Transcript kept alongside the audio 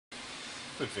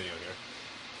quick video here.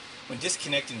 When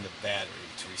disconnecting the battery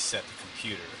to reset the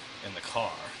computer in the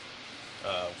car,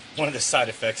 one of the side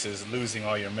effects is losing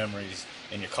all your memories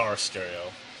in your car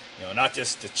stereo. You know, not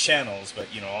just the channels,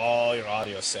 but you know, all your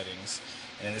audio settings.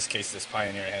 And in this case, this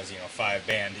Pioneer has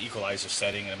 5-band equalizer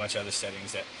setting and a bunch of other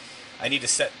settings that I need to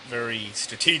set very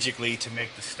strategically to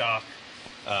make the stock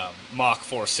Mach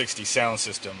 460 sound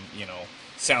system,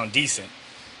 sound decent.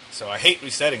 So I hate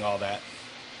resetting all that.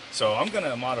 So I'm going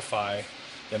to modify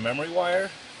the memory wire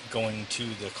going to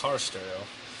the car stereo.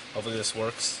 Hopefully this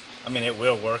works. I mean, it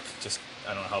will work. Just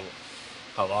I don't know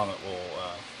how long it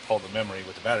will hold the memory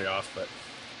with the battery off. But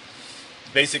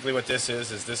basically, what this is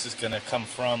this is going to come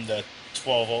from the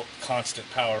 12-volt constant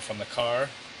power from the car,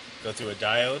 go through a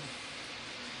diode.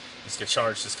 It's going to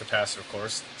charge this capacitor, of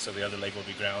course, so the other leg will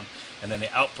be ground, and then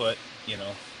the output,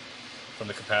 from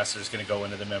the capacitor is going to go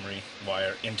into the memory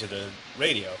wire into the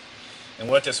radio. And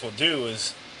what this will do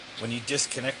is, when you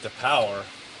disconnect the power,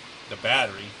 the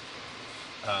battery,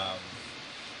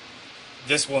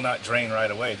 this will not drain right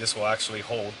away. This will actually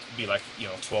be like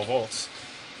 12 volts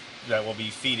that will be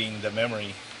feeding the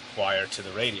memory wire to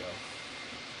the radio.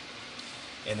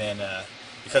 And then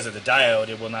because of the diode,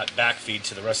 it will not backfeed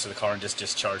to the rest of the car and just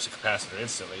discharge the capacitor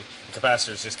instantly. The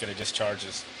capacitor is just going to discharge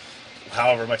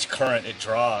however much current it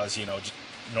draws,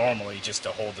 normally just to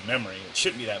hold the memory. It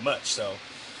shouldn't be that much. So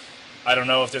I don't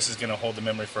know if this is going to hold the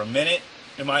memory for a minute.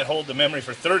 It might hold the memory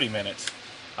for 30 minutes.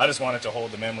 I just want it to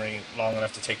hold the memory long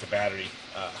enough to take the battery,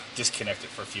 disconnect it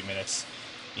for a few minutes,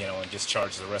 and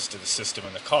discharge the rest of the system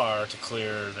in the car to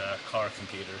clear the car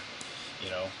computer,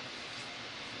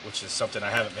 which is something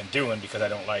I haven't been doing because I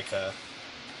don't like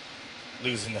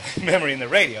losing the memory in the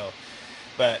radio.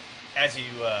 But as you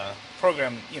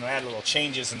program, add little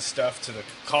changes and stuff to the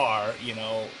car,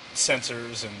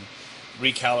 sensors, and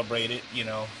recalibrate it,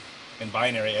 in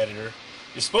binary editor,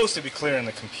 you're supposed to be clearing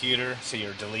the computer, so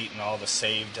you're deleting all the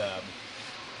saved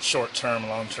short-term,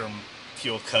 long-term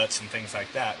fuel cuts and things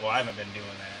like that. Well, I haven't been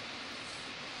doing that.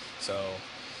 So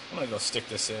I'm going to go stick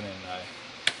this in and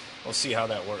we'll see how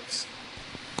that works.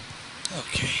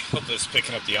 Okay, hope this is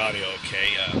picking up the audio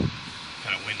okay.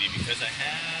 Kind of windy because I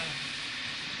have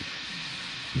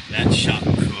that shop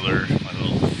cooler, my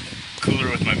little cooler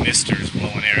with my misters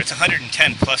blowing air. It's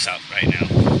 110 plus out right now,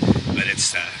 but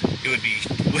it would be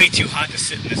way too hot to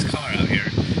sit in this car out here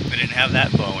if I didn't have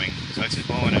that blowing. So it's just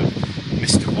blowing a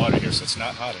mist of water here, so it's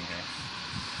not hot in here.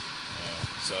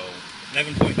 So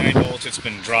 11.9 volts, it's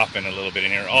been dropping a little bit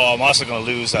in here. Oh, I'm also going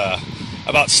to lose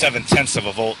about 0.7 of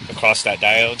a volt across that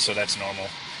diode, so that's normal.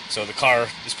 So the car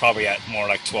is probably at more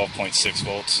like 12.6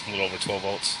 volts, a little over 12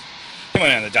 volts.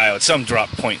 Depending on the diode, some drop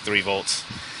 0.3 volts,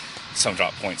 some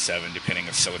drop 0.7, depending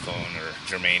on silicone or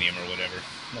germanium or whatever.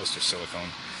 Most are silicone.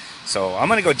 So I'm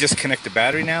going to go disconnect the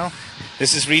battery now.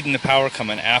 This is reading the power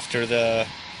coming after the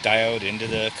diode into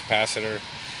the capacitor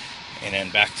and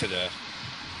then back to the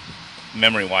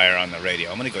memory wire on the radio.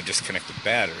 I'm going to go disconnect the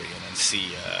battery and then see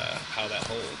how that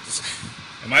holds.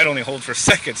 It might only hold for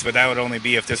seconds, but that would only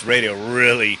be if this radio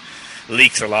really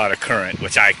leaks a lot of current,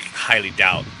 which I highly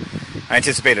doubt. I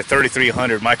anticipate a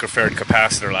 3300 microfarad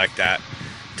capacitor like that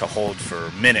to hold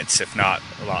for minutes, if not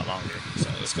a lot longer. So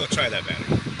let's go try that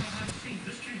battery.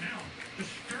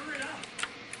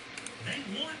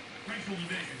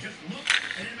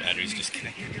 Battery's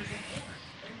disconnected.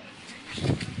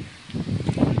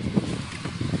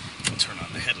 Turn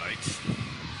on the headlights.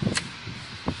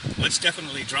 Well, it's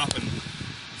definitely dropping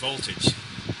voltage.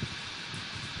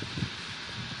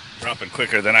 Dropping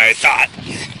quicker than I thought.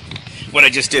 What I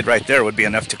just did right there would be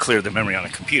enough to clear the memory on the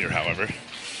computer, however.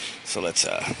 So let's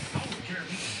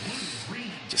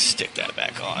just stick that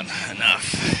back on.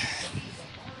 Enough.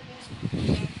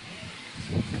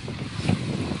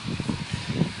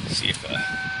 See if the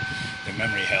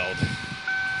memory held.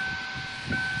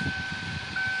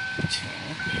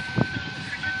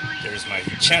 There's my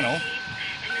channel.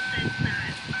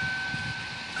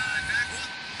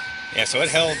 Yeah, so it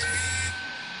held,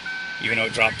 even though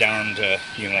it dropped down to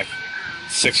like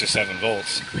 6 or 7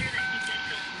 volts.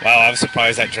 Wow, I was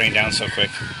surprised that drained down so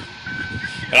quick.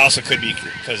 It also could be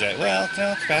because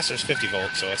capacitor's 50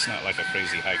 volts, so it's not like a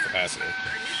crazy high capacitor.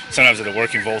 Sometimes the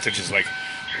working voltage is like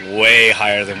way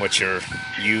higher than what you're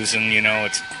using, you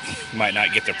might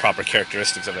not get the proper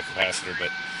characteristics of the capacitor, but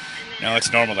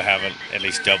it's normal to have at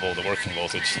least double the working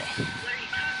voltage. So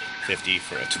 50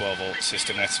 for a 12-volt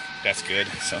system, that's good.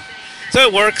 So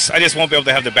it works. I just won't be able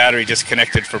to have the battery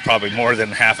disconnected for probably more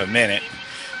than half a minute.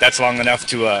 That's long enough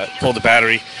to pull the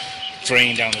battery,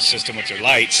 drain down the system with your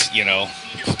lights,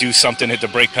 do something, hit the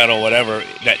brake pedal, whatever,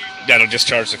 that'll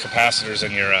discharge the capacitors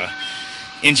in your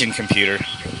engine computer.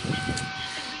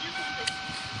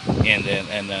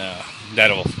 and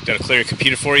that'll clear your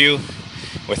computer for you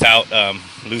without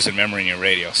losing memory in your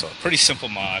radio. So pretty simple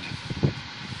mod.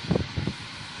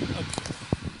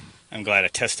 I'm glad I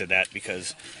tested that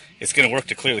because it's going to work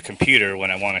to clear the computer when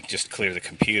I want to just clear the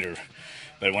computer.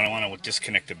 But when I want to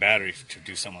disconnect the battery to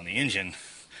do something on the engine,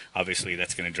 obviously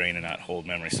that's going to drain and not hold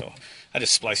memory. So I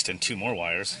just spliced in 2 more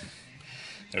wires.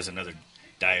 There's another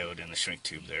diode in the shrink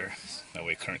tube there. That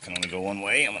way current can only go one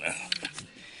way. I'm going to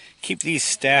keep these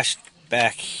stashed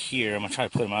back here. I'm going to try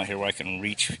to put them out here where I can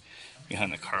reach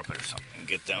behind the carpet or something and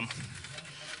get them.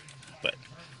 But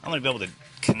I'm going to be able to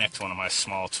connect one of my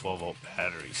small 12-volt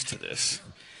batteries to this.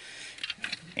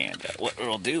 And what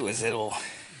it'll do is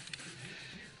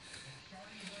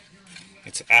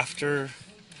it's after,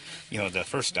 the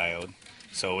first diode,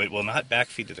 so it will not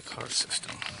backfeed to the car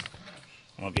system.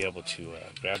 I'm going to be able to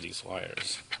grab these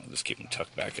wires. I'll just keep them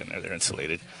tucked back in there. They're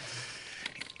insulated.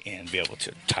 And be able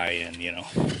to tie in,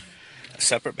 a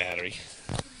separate battery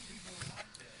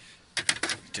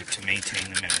to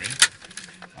maintain the memory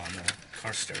on the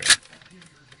car stereo.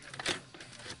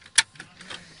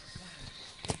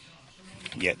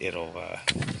 Yet it'll,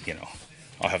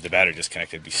 I'll have the battery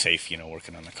disconnected, be safe,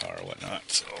 working on the car or whatnot.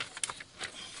 So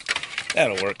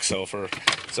that'll work. So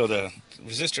the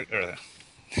resistor or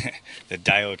the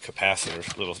diode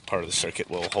capacitor, little part of the circuit,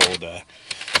 will hold the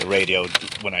radio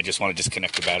when I just want to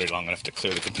disconnect the battery long enough to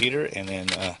clear the computer, and then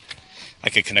I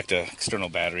could connect an external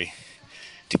battery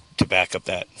to back up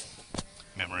that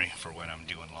memory for when I'm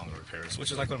doing longer repairs,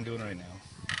 which is like what I'm doing right now,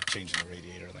 changing the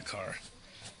radiator in the car.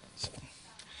 So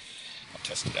I'll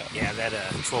test it out. Yeah, that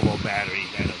 12-volt battery,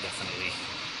 that'll definitely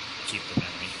keep the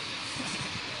memory.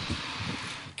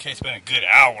 Okay, it's been a good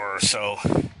hour or so.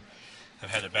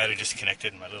 I've had the battery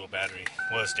disconnected, and my little battery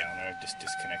was down there. I just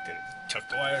disconnected it. Tuck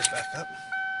the wires back up.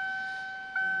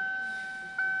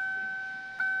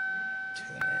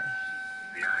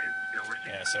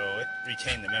 Yeah, so it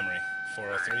retained the memory.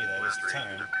 403, that is the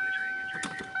time.